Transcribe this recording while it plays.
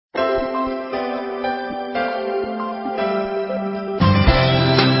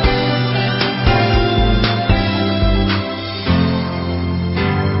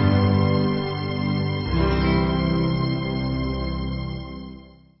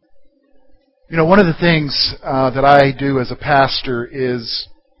You know, one of the things that I do as a pastor is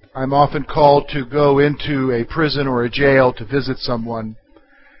I'm often called to go into a prison or a jail to visit someone.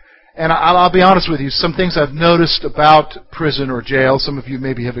 And I'll be honest with you, some things I've noticed about prison or jail, some of you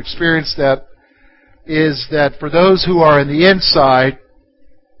maybe have experienced that, is that for those who are in the inside,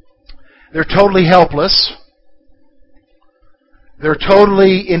 they're totally helpless. They're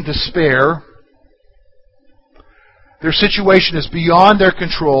totally in despair. Their situation is beyond their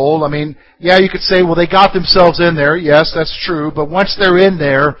control. I mean, yeah, you could say, well, they got themselves in there. Yes, that's true. But once they're in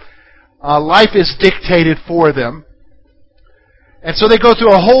there, life is dictated for them. And so they go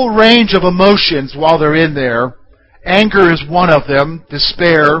through a whole range of emotions while they're in there. Anger is one of them,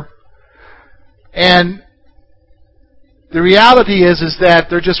 despair. And the reality is that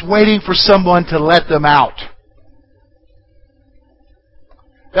they're just waiting for someone to let them out.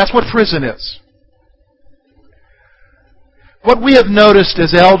 That's what prison is. What we have noticed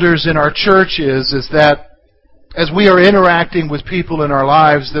as elders in our church is that as we are interacting with people in our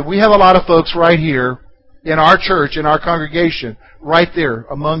lives, that we have a lot of folks right here in our church, in our congregation, right there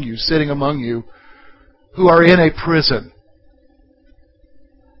among you, sitting among you, who are in a prison.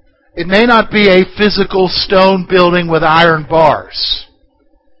 It may not be a physical stone building with iron bars,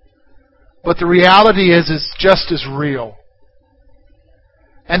 but the reality is it's just as real.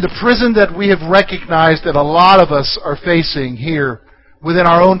 And the prison that we have recognized that a lot of us are facing here within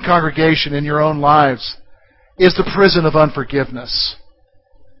our own congregation, in your own lives, is the prison of unforgiveness.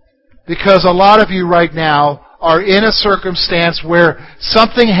 Because a lot of you right now are in a circumstance where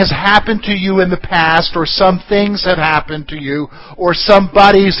something has happened to you in the past, or some things have happened to you, or some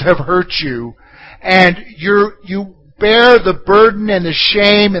buddies have hurt you, and you bear the burden and the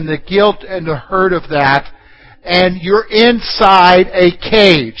shame and the guilt and the hurt of that, and you're inside a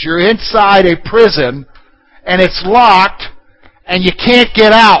cage. You're inside a prison, and it's locked, and you can't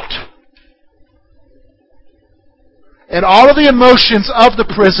get out. And all of the emotions of the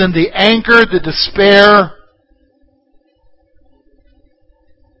prison, the anger, the despair,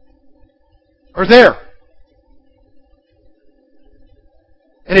 are there.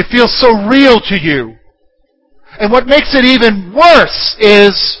 And it feels so real to you. And what makes it even worse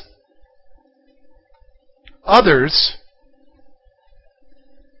is others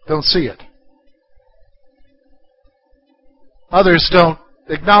don't see it. Others don't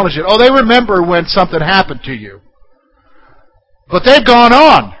acknowledge it. Oh, they remember when something happened to you. But they've gone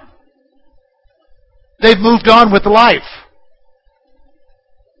on. They've moved on with life.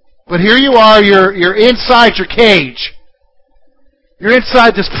 But here you are, you're inside your cage. You're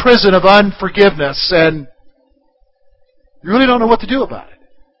inside this prison of unforgiveness, and you really don't know what to do about it.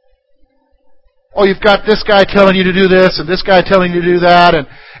 Oh, you've got this guy telling you to do this, and this guy telling you to do that,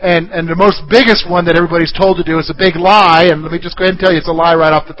 and the most biggest one that everybody's told to do is a big lie, and let me just go ahead and tell you it's a lie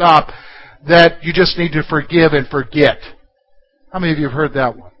right off the top, that you just need to forgive and forget. How many of you have heard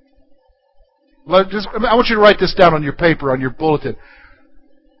that one? I want you to write this down on your paper, on your bulletin.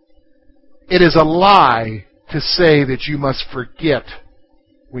 It is a lie to say that you must forget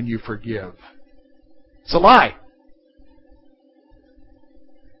when you forgive. It's a lie.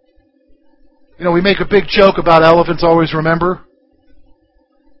 You know, we make a big joke about elephants always remember.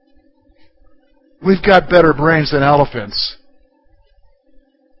 We've got better brains than elephants.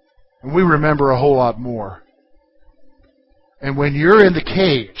 And we remember a whole lot more. And when you're in the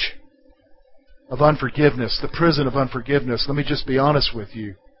cage of unforgiveness, the prison of unforgiveness, let me just be honest with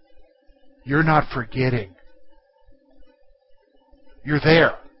you. You're not forgetting. You're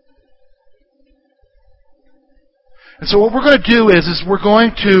there. And so what we're going to do is we're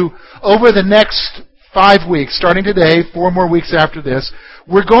going to, over the next 5 weeks, starting today, 4 more weeks after this,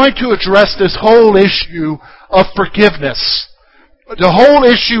 we're going to address this whole issue of forgiveness. The whole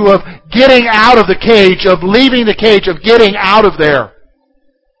issue of getting out of the cage, of leaving the cage, of getting out of there.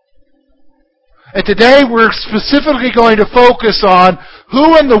 And today we're specifically going to focus on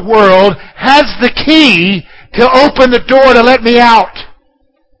who in the world has the key to open the door to let me out.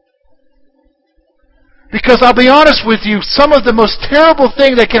 Because I'll be honest with you, some of the most terrible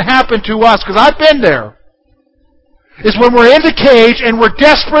thing that can happen to us, because I've been there, is when we're in the cage and we're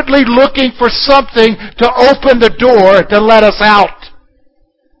desperately looking for something to open the door to let us out.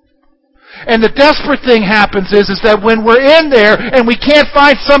 And the desperate thing happens is that when we're in there and we can't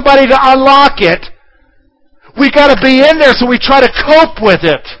find somebody to unlock it, we got to be in there, so we try to cope with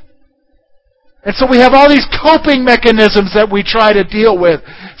it. And so we have all these coping mechanisms that we try to deal with.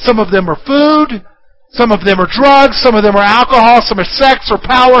 Some of them are food, some of them are drugs, some of them are alcohol, some are sex or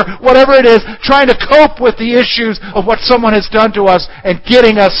power, whatever it is, trying to cope with the issues of what someone has done to us and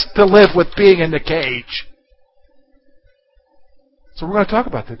getting us to live with being in the cage. So we're going to talk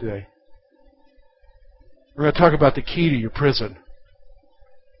about that today. We're going to talk about the key to your prison.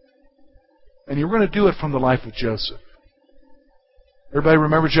 And you're going to do it from the life of Joseph. Everybody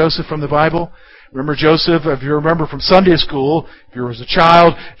remember Joseph from the Bible? Remember Joseph, if you remember from Sunday school, if you were a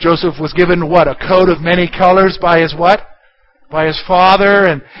child, Joseph was given what? A coat of many colors by his what? By his father.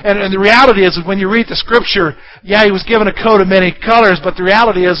 And the reality is when you read the Scripture, yeah, he was given a coat of many colors, but the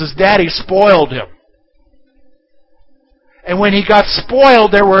reality is his daddy spoiled him. And when he got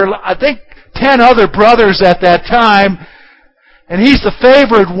spoiled, there were, I think, 10 other brothers at that time, and he's the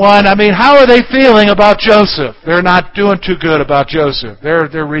favored one. I mean, how are they feeling about Joseph? They're not doing too good about Joseph.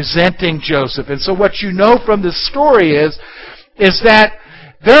 They're resenting Joseph. And so what you know from this story is that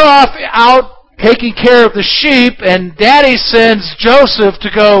they're off out taking care of the sheep, and Daddy sends Joseph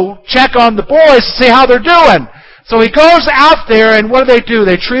to go check on the boys to see how they're doing. So he goes out there, and what do?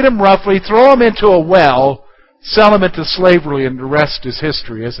 They treat him roughly, throw him into a well, sell him into slavery, and the rest is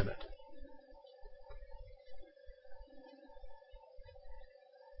history, isn't it?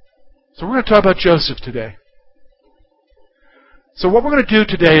 So we're going to talk about Joseph today. So what we're going to do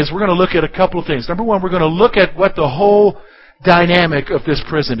today is we're going to look at a couple of things. Number one, we're going to look at what the whole dynamic of this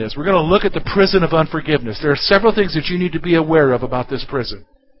prison is. We're going to look at the prison of unforgiveness. There are several things that you need to be aware of about this prison.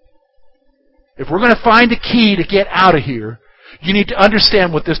 If we're going to find a key to get out of here, you need to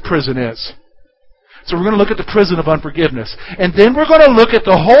understand what this prison is. So we're going to look at the prison of unforgiveness. And then we're going to look at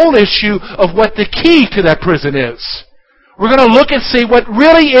the whole issue of what the key to that prison is. We're going to look and see what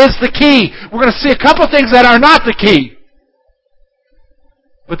really is the key. We're going to see a couple of things that are not the key.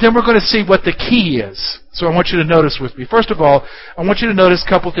 But then we're going to see what the key is. So I want you to notice with me. First of all, I want you to notice a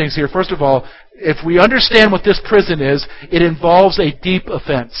couple of things here. First of all, if we understand what this prison is, it involves a deep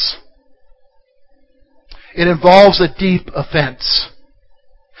offense. It involves a deep offense.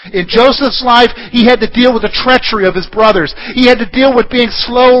 In Joseph's life, he had to deal with the treachery of his brothers. He had to deal with being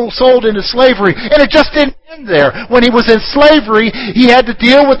sold into slavery. And it just didn't end there. When he was in slavery, he had to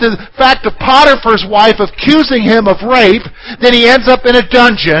deal with the fact of Potiphar's wife accusing him of rape. Then he ends up in a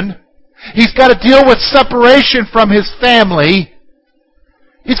dungeon. He's got to deal with separation from his family.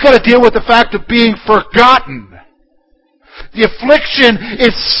 He's got to deal with the fact of being forgotten. The affliction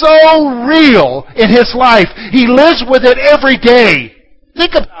is so real in his life. He lives with it every day.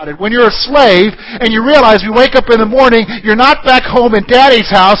 Think about it. When you're a slave and you realize you wake up in the morning, you're not back home in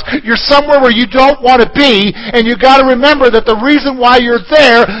Daddy's house, you're somewhere where you don't want to be, and you've got to remember that the reason why you're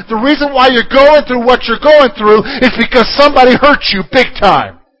there, the reason why you're going through what you're going through, is because somebody hurt you big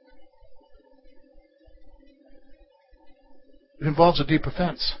time. It involves a deep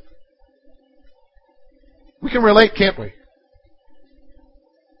offense. We can relate, can't we?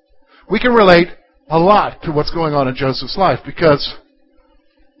 We can relate a lot to what's going on in Joseph's life because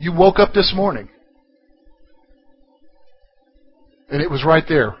you woke up this morning and it was right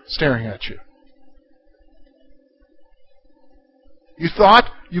there staring at you. You thought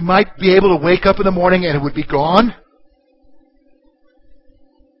you might be able to wake up in the morning and it would be gone,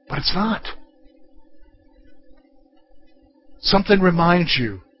 but it's not. Something reminds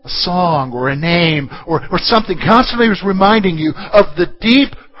you, a song or a name or something constantly is reminding you of the deep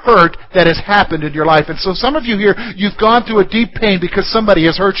hurt that has happened in your life. And so some of you here, you've gone through a deep pain because somebody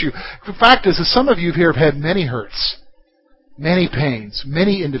has hurt you. The fact is that some of you here have had many hurts, many pains,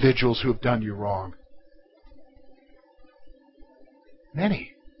 many individuals who have done you wrong.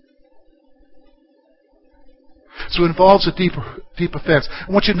 Many. So it involves a deep offense.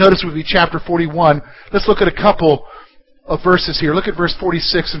 I want you to notice with me chapter 41. Let's look at a couple of verses here. Look at verse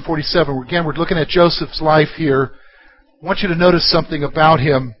 46 and 47. Again, we're looking at Joseph's life here. I want you to notice something about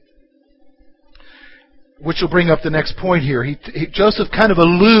him, which will bring up the next point here. Joseph kind of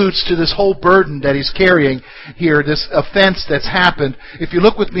alludes to this whole burden that he's carrying here, this offense that's happened. If you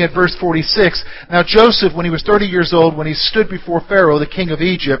look with me at verse 46, now Joseph, when he was 30 years old, when he stood before Pharaoh, the king of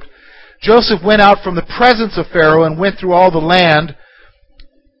Egypt, Joseph went out from the presence of Pharaoh and went through all the land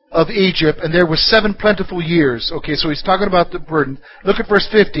of Egypt, and there were 7 plentiful years. Okay, so he's talking about the burden. Look at verse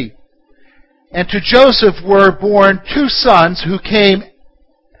 50. And to Joseph were born 2 sons who came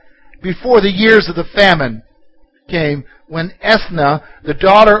before the years of the famine came, when Ethna, the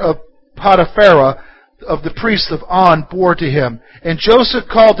daughter of Potiphera, of the priest of On, bore to him. And Joseph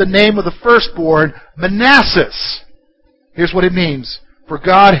called the name of the firstborn Manasseh. Here's what it means. For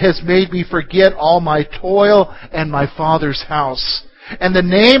God has made me forget all my toil and my father's house. And the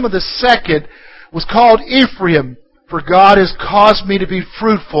name of the second was called Ephraim, for God has caused me to be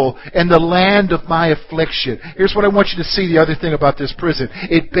fruitful in the land of my affliction. Here's what I want you to see, the other thing about this prison.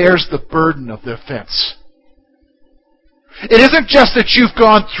 It bears the burden of the offense. It isn't just that you've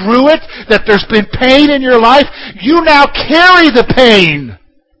gone through it, that there's been pain in your life. You now carry the pain.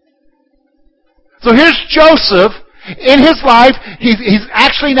 So here's Joseph. In his life, he's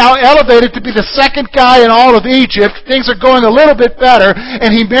actually now elevated to be the second guy in all of Egypt. Things are going a little bit better. And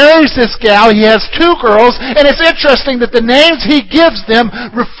he marries this gal. He has 2 girls. And it's interesting that the names he gives them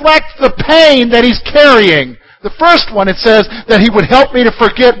reflect the pain that he's carrying. The first one, it says that he would help me to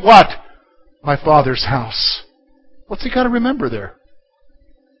forget what? My father's house. What's he got to remember there?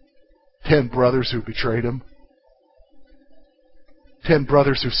 10 brothers who betrayed him. 10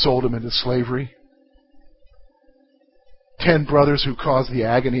 brothers who sold him into slavery. 10 brothers who caused the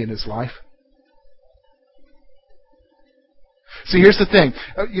agony in his life. See, here's the thing.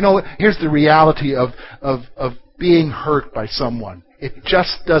 Here's the reality of being hurt by someone. It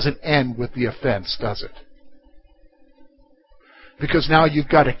just doesn't end with the offense, does it? Because now you've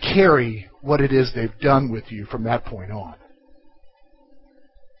got to carry what it is they've done with you from that point on.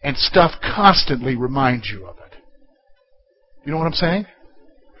 And stuff constantly reminds you of it. You know what I'm saying?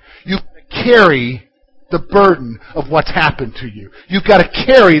 You carry the burden of what's happened to you. You've got to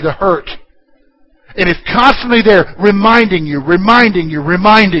carry the hurt. And it's constantly there reminding you.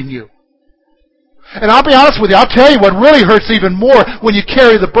 And I'll be honest with you, I'll tell you what really hurts even more when you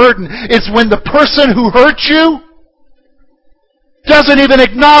carry the burden is when the person who hurt you doesn't even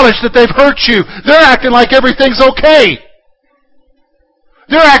acknowledge that they've hurt you. They're acting like everything's okay.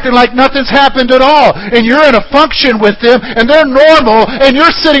 They're acting like nothing's happened at all. And you're in a function with them, and they're normal, and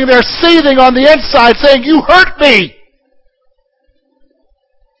you're sitting there seething on the inside saying, you hurt me!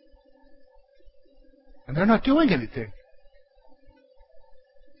 And they're not doing anything.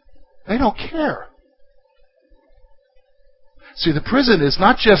 They don't care. See, the prison is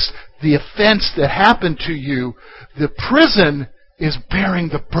not just the offense that happened to you. The prison is bearing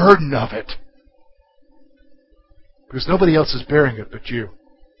the burden of it. Because nobody else is bearing it but you.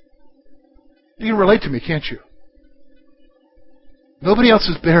 You can relate to me, can't you? Nobody else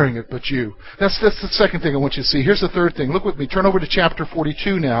is bearing it but you. That's the second thing I want you to see. Here's the third thing. Look with me. Turn over to chapter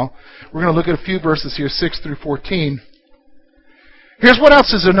 42 now. We're going to look at a few verses here, 6 through 14. Here's what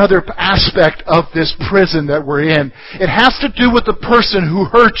else is another aspect of this prison that we're in. It has to do with the person who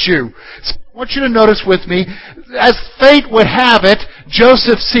hurt you. So I want you to notice with me, as fate would have it,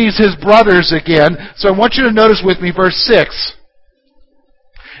 Joseph sees his brothers again. So I want you to notice with me verse 6.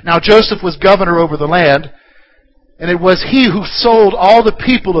 Now Joseph was governor over the land, and it was he who sold all the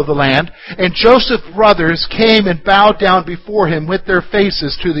people of the land. And Joseph's brothers came and bowed down before him with their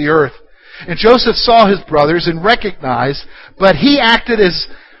faces to the earth. And Joseph saw his brothers and recognized, but he acted as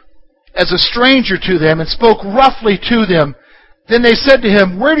a stranger to them and spoke roughly to them. Then they said to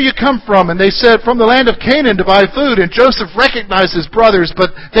him, where do you come from? And they said, from the land of Canaan to buy food. And Joseph recognized his brothers,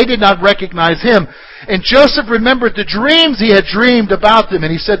 but they did not recognize him. And Joseph remembered the dreams he had dreamed about them.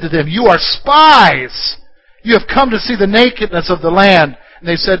 And he said to them, you are spies. You have come to see the nakedness of the land. And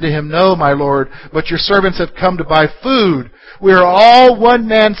they said to him, no, my lord, but your servants have come to buy food. We are all one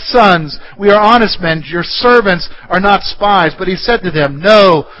man's sons. We are honest men. Your servants are not spies. But he said to them,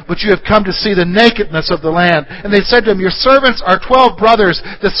 no, but you have come to see the nakedness of the land. And they said to him, your servants are 12 brothers,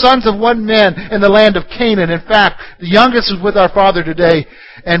 the sons of one man in the land of Canaan. In fact, the youngest is with our father today,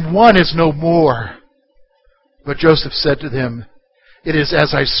 and one is no more. But Joseph said to them, it is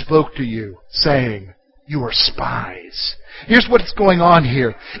as I spoke to you, saying, you are spies. Here's what's going on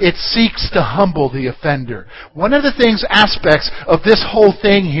here. It seeks to humble the offender. One of the aspects of this whole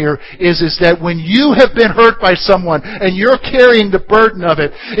thing here is that when you have been hurt by someone and you're carrying the burden of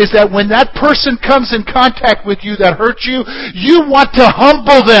it, is that when that person comes in contact with you that hurt you, you want to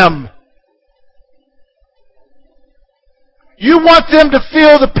humble them. You want them to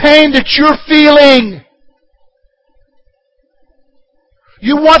feel the pain that you're feeling.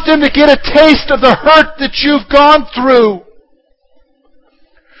 You want them to get a taste of the hurt that you've gone through.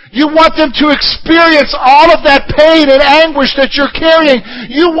 You want them to experience all of that pain and anguish that you're carrying.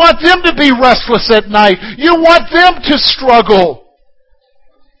 You want them to be restless at night. You want them to struggle.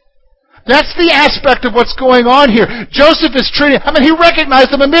 That's the aspect of what's going on here. Joseph is treating, he recognized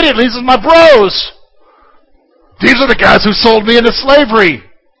them immediately. He says, my bros. These are the guys who sold me into slavery.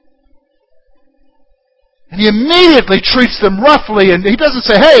 And he immediately treats them roughly, and he doesn't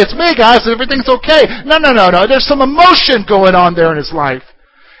say, hey, it's me, guys, everything's okay. No. There's some emotion going on there in his life.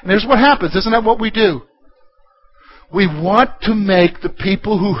 And here's what happens. Isn't that what we do? We want to make the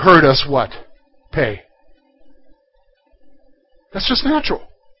people who hurt us what? Pay. That's just natural.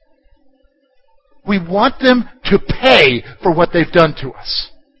 We want them to pay for what they've done to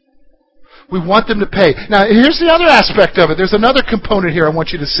us. We want them to pay. Now, here's the other aspect of it. There's another component here I want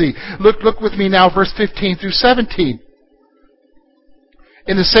you to see. Look with me now, verse 15 through 17.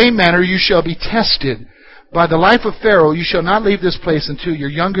 In the same manner you shall be tested. By the life of Pharaoh, you shall not leave this place until your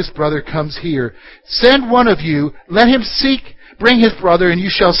youngest brother comes here. Send one of you, let him bring his brother, and you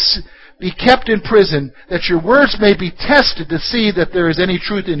shall be kept in prison, that your words may be tested to see that there is any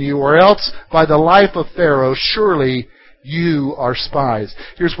truth in you, or else by the life of Pharaoh, surely you are spies.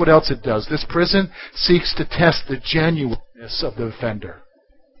 Here's what else it does. This prison seeks to test the genuineness of the offender.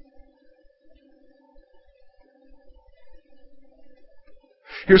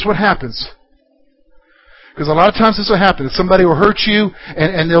 Here's what happens. Because a lot of times this will happen. Somebody will hurt you,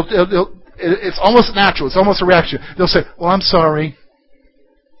 and it's almost natural. It's almost a reaction. They'll say, well, I'm sorry.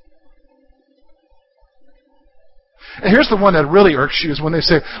 And here's the one that really irks you, is when they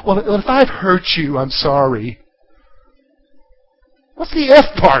say, well, if I've hurt you, I'm sorry. What's the if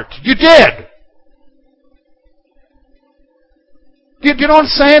part? You did. You know what I'm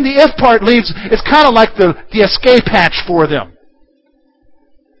saying? The if part leaves, it's kind of like the escape hatch for them.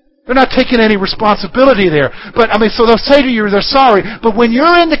 They're not taking any responsibility there. But, so they'll say to you they're sorry. But when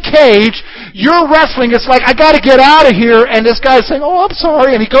you're in the cage, you're wrestling. It's like, I got to get out of here. And this guy's saying, oh, I'm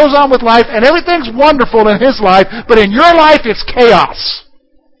sorry. And he goes on with life. And everything's wonderful in his life. But in your life, it's chaos.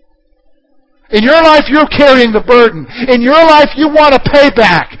 In your life, you're carrying the burden. In your life, you want to pay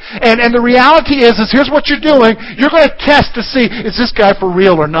back. And the reality is here's what you're doing. You're going to test to see, is this guy for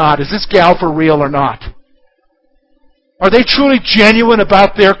real or not? Is this gal for real or not? Are they truly genuine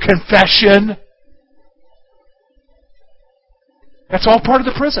about their confession? That's all part of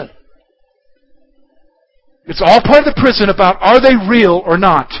the prison. It's all part of the prison about, are they real or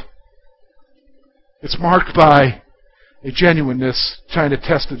not? It's marked by a genuineness, trying to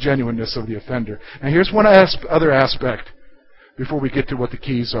test the genuineness of the offender. Now here's one other aspect before we get to what the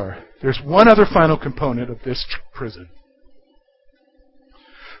keys are. There's one other final component of this prison.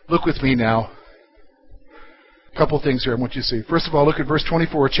 Look with me now. A couple things here I want you to see. First of all, look at verse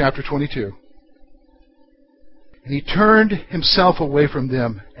 24, chapter 22. And he turned himself away from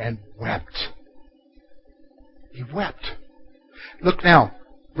them and wept. He wept. Look now,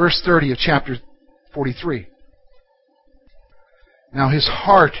 verse 30 of chapter 43. Now his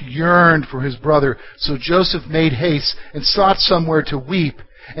heart yearned for his brother, so Joseph made haste and sought somewhere to weep.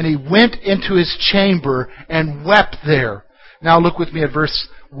 And he went into his chamber and wept there. Now look with me at verse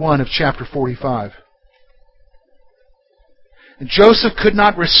 1 of chapter 45. And Joseph could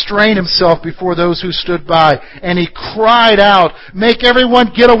not restrain himself before those who stood by, and he cried out, make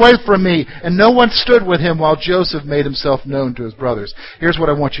everyone get away from me. And no one stood with him while Joseph made himself known to his brothers. Here's what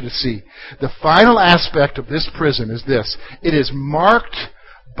I want you to see. The final aspect of this prison is this. It is marked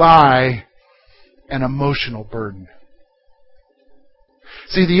by an emotional burden.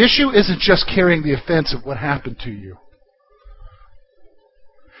 See, the issue isn't just carrying the offense of what happened to you.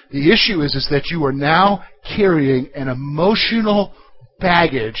 The issue is that you are now carrying an emotional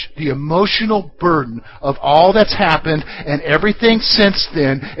baggage, the emotional burden of all that's happened and everything since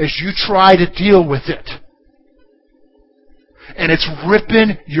then as you try to deal with it. And it's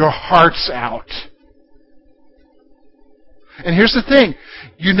ripping your hearts out. And here's the thing.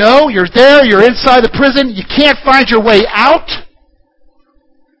 You know, you're there, you're inside the prison, you can't find your way out.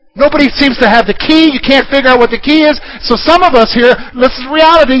 Nobody seems to have the key. You can't figure out what the key is. So some of us here, this is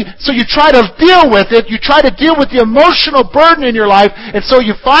reality, so you try to deal with it. You try to deal with the emotional burden in your life, and so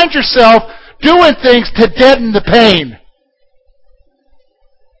you find yourself doing things to deaden the pain.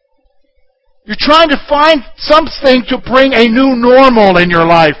 You're trying to find something to bring a new normal in your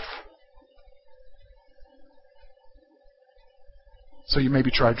life. So you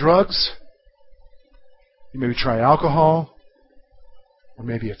maybe try drugs. You maybe try alcohol. Or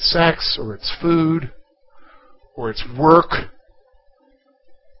maybe it's sex, or it's food, or it's work,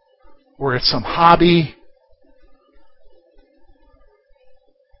 or it's some hobby.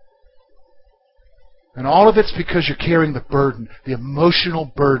 And all of it's because you're carrying the burden, the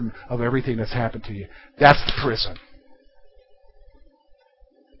emotional burden of everything that's happened to you. That's the prison.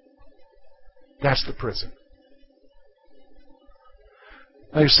 That's the prison.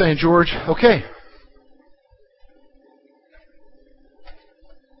 Now you're saying, George, okay.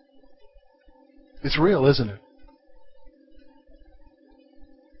 It's real, isn't it?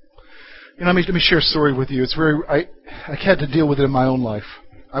 You know, let me share a story with you. It's I had to deal with it in my own life.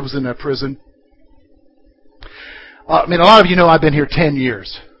 I was in that prison. A lot of you know I've been here 10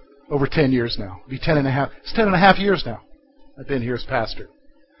 years. Over 10 years now. It'll be 10 and a half. It's 10 and a half years now I've been here as pastor.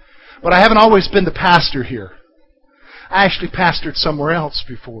 But I haven't always been the pastor here. I actually pastored somewhere else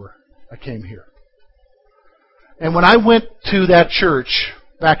before I came here. And when I went to that church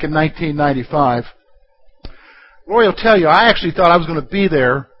back in 1995, Roy will tell you, I actually thought I was going to be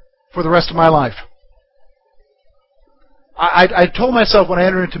there for the rest of my life. I told myself when I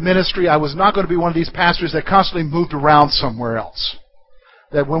entered into ministry, I was not going to be one of these pastors that constantly moved around somewhere else.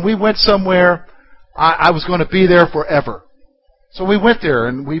 That when we went somewhere, I was going to be there forever. So we went there,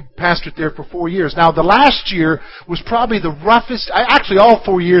 and we pastored there for 4 years. Now, the last year was probably the roughest. Actually, all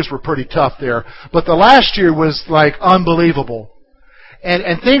 4 years were pretty tough there. But the last year was, like, unbelievable.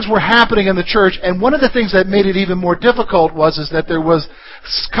 And things were happening in the church. And one of the things that made it even more difficult was that there was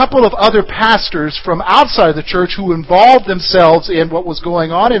a couple of other pastors from outside the church who involved themselves in what was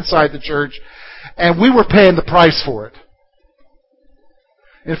going on inside the church. And we were paying the price for it.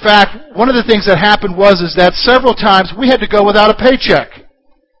 In fact, one of the things that happened was that several times we had to go without a paycheck.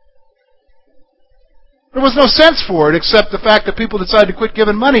 There was no sense for it except the fact that people decided to quit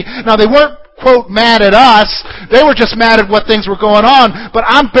giving money. Now, they weren't, quote, mad at us. They were just mad at what things were going on. But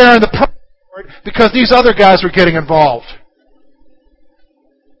I'm bearing the price for it because these other guys were getting involved.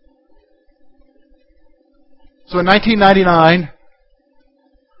 So in 1999,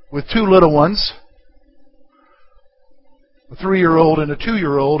 with 2 little ones, a 3-year-old and a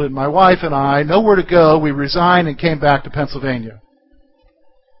 2-year-old, and my wife and I, nowhere to go, we resigned and came back to Pennsylvania.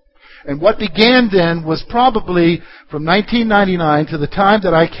 And what began then was probably from 1999 to the time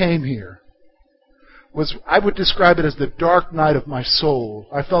that I came here, I would describe it as the dark night of my soul.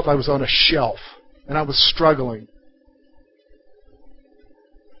 I felt I was on a shelf, and I was struggling.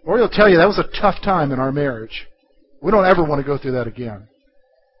 Lori will tell you that was a tough time in our marriage. We don't ever want to go through that again.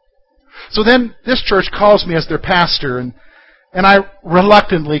 So then this church calls me as their pastor, and I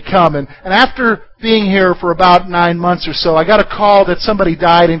reluctantly come. And after being here for about 9 months or so, I got a call that somebody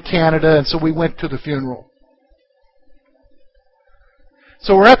died in Canada, and so we went to the funeral.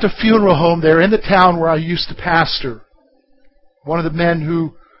 So we're at the funeral home there in the town where I used to pastor. One of the men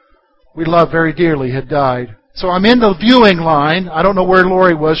who we love very dearly had died. So I'm in the viewing line. I don't know where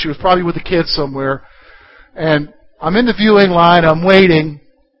Lori was. She was probably with the kids somewhere. And I'm in the viewing line. I'm waiting.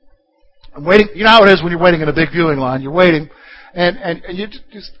 You know how it is when you're waiting in a big viewing line. You're waiting. And you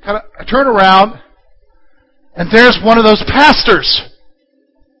just kind of I turn around, and there's one of those pastors.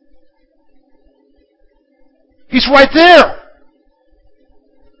 He's right there.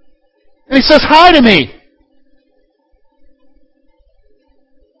 And he says hi to me.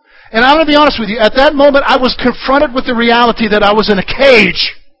 And I'm going to be honest with you, at that moment I was confronted with the reality that I was in a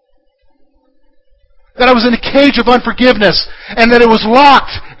cage. That I was in a cage of unforgiveness, and that it was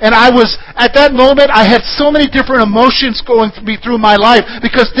locked. And at that moment, I had so many different emotions going through my life,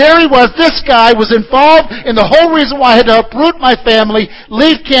 because there he was, this guy was involved in the whole reason why I had to uproot my family,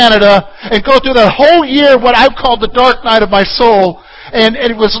 leave Canada, and go through that whole year, what I've called the dark night of my soul. And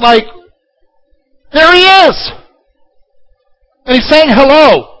it was like, there he is! And he's saying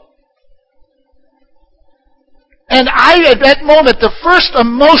hello. And at that moment, the first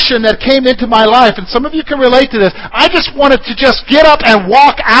emotion that came into my life, and some of you can relate to this, I just wanted to just get up and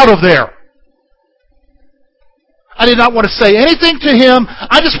walk out of there. I did not want to say anything to him.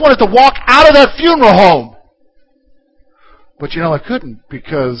 I just wanted to walk out of that funeral home. But I couldn't,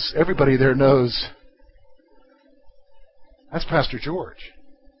 because everybody there knows that's Pastor George.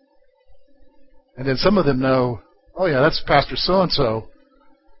 And then some of them know, oh yeah, that's Pastor so-and-so.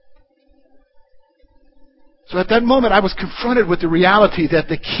 So at that moment, I was confronted with the reality that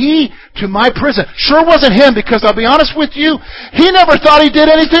the key to my prison sure wasn't him, because I'll be honest with you, he never thought he did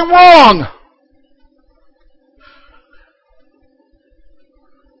anything wrong.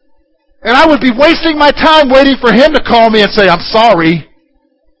 And I would be wasting my time waiting for him to call me and say, I'm sorry.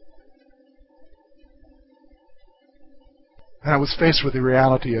 And I was faced with the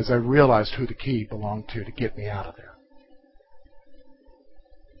reality as I realized who the key belonged to get me out of there.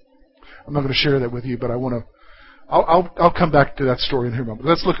 I'm not going to share that with you, but I'll come back to that story in a moment.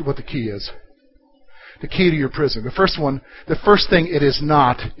 Let's look at what the key is. The key to your prison. The first thing it is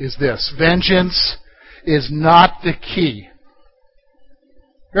not is this. Vengeance is not the key.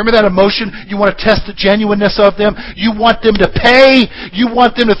 Remember that emotion? You want to test the genuineness of them. You want them to pay. You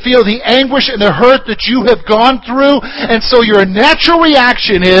want them to feel the anguish and the hurt that you have gone through. And so your natural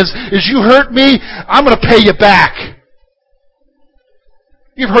reaction is you hurt me, I'm going to pay you back.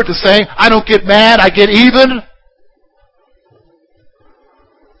 You've heard the saying, I don't get mad, I get even.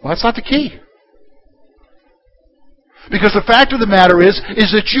 Well, that's not the key. Because the fact of the matter is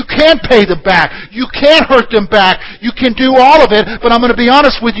that you can't pay them back. You can't hurt them back. You can do all of it, but I'm going to be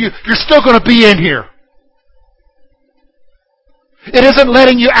honest with you, you're still going to be in here. It isn't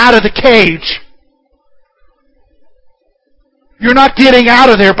letting you out of the cage. You're not getting out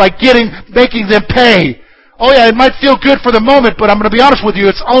of there by making them pay. Oh yeah, it might feel good for the moment, but I'm going to be honest with you,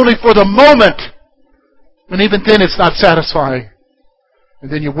 it's only for the moment. And even then it's not satisfying.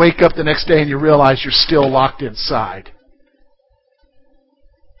 And then you wake up the next day and you realize you're still locked inside.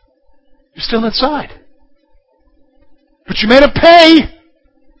 You're still inside. But you made him pay.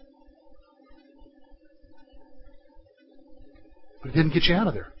 But it didn't get you out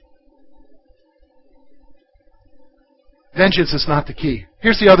of there. Vengeance is not the key.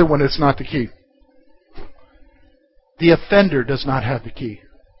 Here's the other one that's not the key. The offender does not have the key.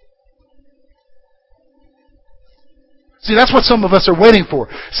 See, that's what some of us are waiting for.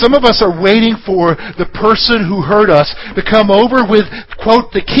 Some of us are waiting for the person who hurt us to come over with,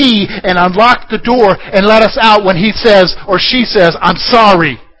 quote, the key and unlock the door and let us out when he says or she says, I'm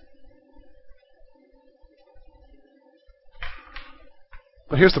sorry.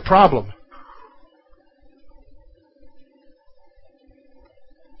 But here's the problem.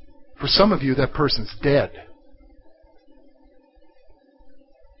 For some of you, that person's dead.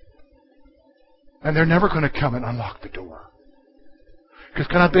 And they're never going to come and unlock the door. Because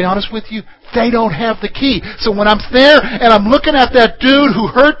can I be honest with you? They don't have the key. So when I'm there and I'm looking at that dude who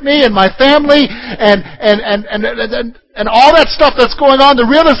hurt me and my family and all that stuff that's going on, the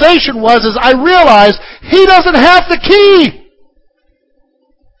realization is I realized he doesn't have the key.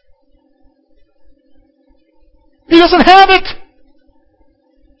 He doesn't have it.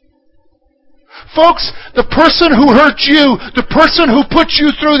 Folks, the person who hurt you, the person who put you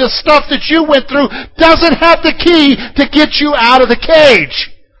through the stuff that you went through, doesn't have the key to get you out of the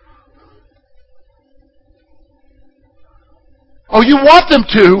cage. Oh, you want them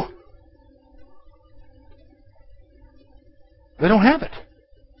to. They don't have it.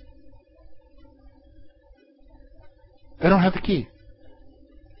 They don't have the key.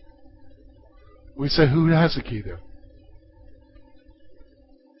 We say, who has the key then?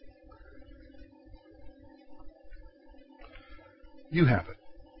 You have it.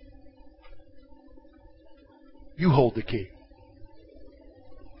 You hold the key.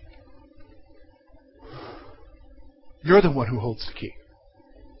 You're the one who holds the key.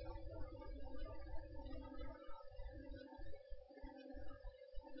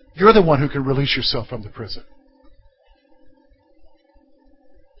 You're the one who can release yourself from the prison.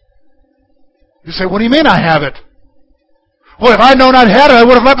 You say, what do you mean I have it? Well, if I'd known I'd had it, I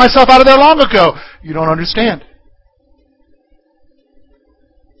would have let myself out of there long ago. You don't understand.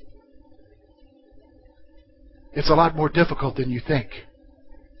 It's a lot more difficult than you think.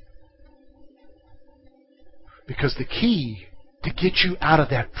 Because the key to get you out of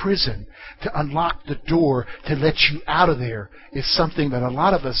that prison, to unlock the door, to let you out of there, is something that a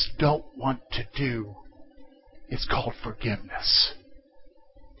lot of us don't want to do. It's called forgiveness.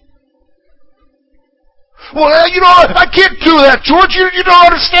 Well, I can't do that, George. You don't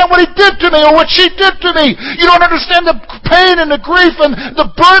understand what he did to me or what she did to me. You don't understand the pain and the grief and the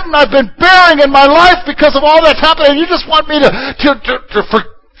burden I've been bearing in my life because of all that's happened. And you just want me to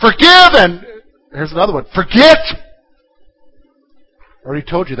forgive and, here's another one, forget. I already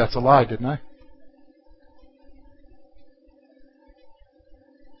told you that's a lie, didn't I?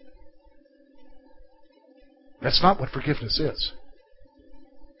 That's not what forgiveness is.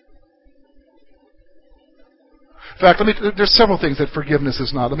 In fact, there's several things that forgiveness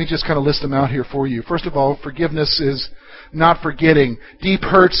is not. Let me just kind of list them out here for you. First of all, forgiveness is not forgetting. Deep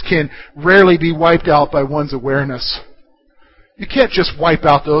hurts can rarely be wiped out by one's awareness. You can't just wipe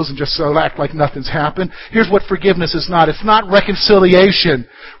out those and just act like nothing's happened. Here's what forgiveness is not. It's not reconciliation.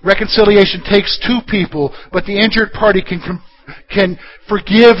 Reconciliation takes two people, but the injured party can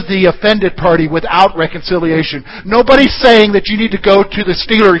forgive the offended party without reconciliation. Nobody's saying that you need to go to the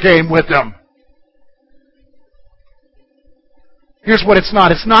Steeler game with them. Here's what it's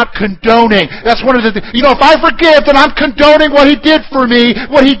not. It's not condoning. That's one of the things. If I forgive, then I'm condoning what he did for me,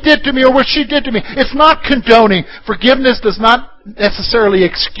 what he did to me, or what she did to me. It's not condoning. Forgiveness does not necessarily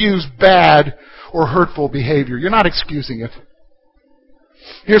excuse bad or hurtful behavior. You're not excusing it.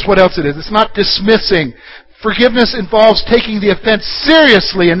 Here's what else it is. It's not dismissing. Forgiveness involves taking the offense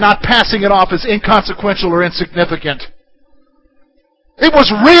seriously and not passing it off as inconsequential or insignificant. It was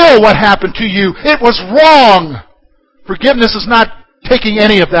real what happened to you. It was wrong. Forgiveness is not taking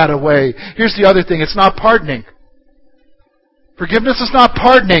any of that away. Here's the other thing. It's not pardoning. Forgiveness is not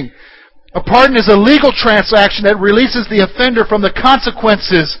pardoning. A pardon is a legal transaction that releases the offender from the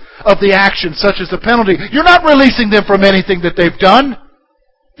consequences of the action, such as the penalty. You're not releasing them from anything that they've done.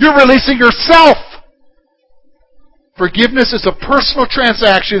 You're releasing yourself. Forgiveness is a personal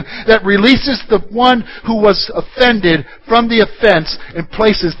transaction that releases the one who was offended from the offense and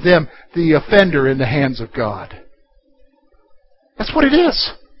places the offender, in the hands of God. That's what it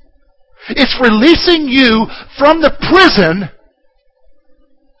is. It's releasing you from the prison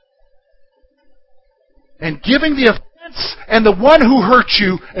and giving the offense and the one who hurt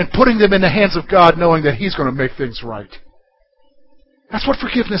you and putting them in the hands of God, knowing that He's going to make things right. That's what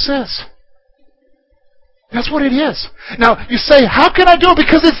forgiveness is. That's what it is. Now, you say, how can I do it?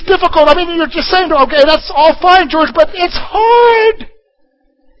 Because it's difficult. I mean, you're just saying, okay, that's all fine, George, but it's hard.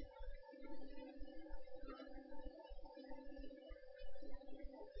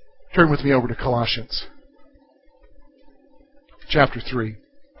 Turn with me over to Colossians chapter 3.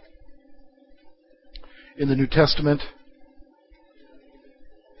 In the New Testament,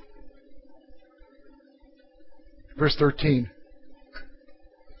 verse 13.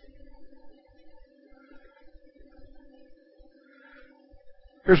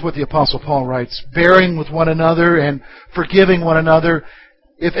 Here's what the Apostle Paul writes: bearing with one another and forgiving one another.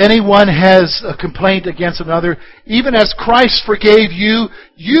 If anyone has a complaint against another, even as Christ forgave you,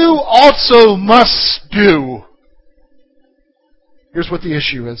 you also must do. Here's what the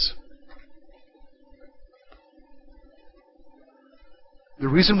issue is. The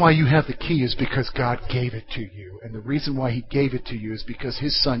reason why you have the key is because God gave it to you. And the reason why He gave it to you is because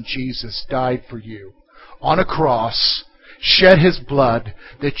His Son Jesus died for you on a cross, shed His blood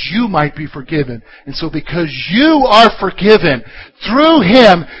that you might be forgiven. And so because you are forgiven, through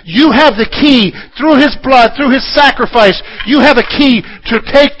Him, you have the key. Through His blood, through His sacrifice, you have a key to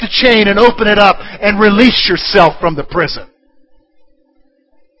take the chain and open it up and release yourself from the prison.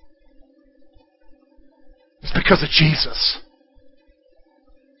 It's because of Jesus.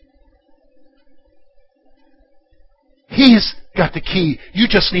 He's got the key. You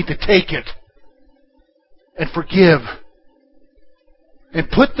just need to take it and forgive. And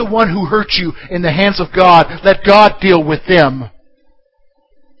put the one who hurt you in the hands of God. Let God deal with them.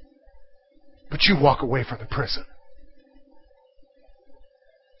 But you walk away from the prison.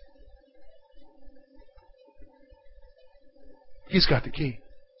 He's got the key.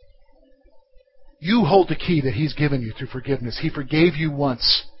 You hold the key that He's given you through forgiveness. He forgave you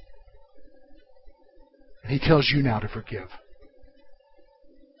once. And He tells you now to forgive.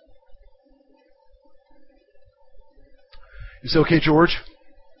 You say, okay, George,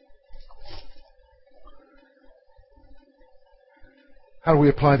 how do we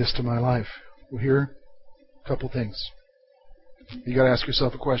apply this to my life? Well, here, a couple things. You got to ask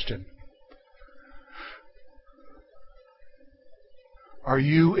yourself a question. Are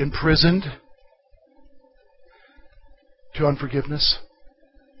you imprisoned to unforgiveness?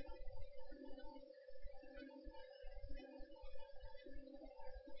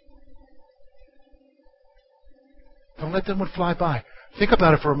 Don't let that one fly by. Think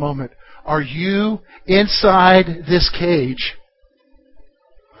about it for a moment. Are you inside this cage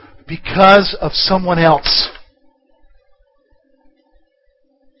because of someone else?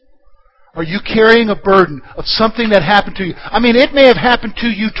 Are you carrying a burden of something that happened to you? I mean, it may have happened to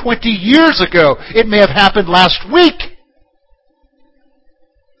you 20 years ago. It may have happened last week.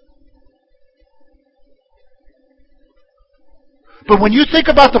 But when you think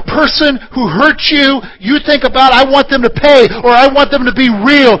about the person who hurt you, you think about, I want them to pay, or I want them to be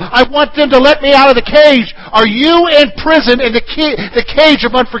real. I want them to let me out of the cage. Are you in prison in the cage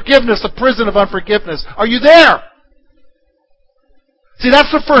of unforgiveness, the prison of unforgiveness? Are you there? See,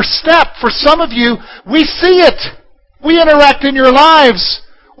 that's the first step. For some of you, we see it. We interact in your lives.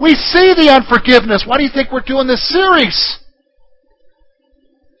 We see the unforgiveness. Why do you think we're doing this series?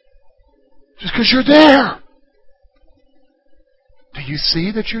 Just because you're there. Do you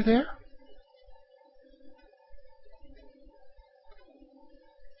see that you're there?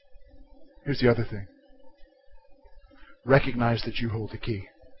 Here's the other thing. Recognize that you hold the key.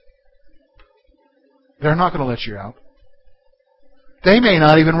 They're not going to let you out. They may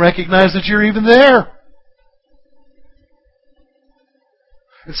not even recognize that you're even there.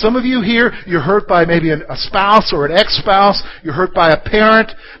 And some of you here, you're hurt by maybe a spouse or an ex-spouse. You're hurt by a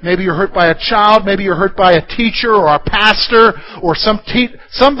parent. Maybe you're hurt by a child. Maybe you're hurt by a teacher or a pastor or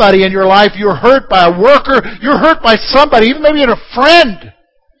somebody in your life. You're hurt by a worker. You're hurt by somebody, even maybe a friend.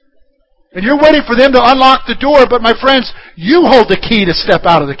 And you're waiting for them to unlock the door. But my friends, you hold the key to step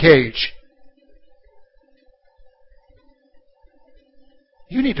out of the cage.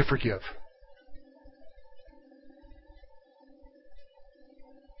 You need to forgive.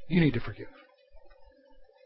 You need to forgive.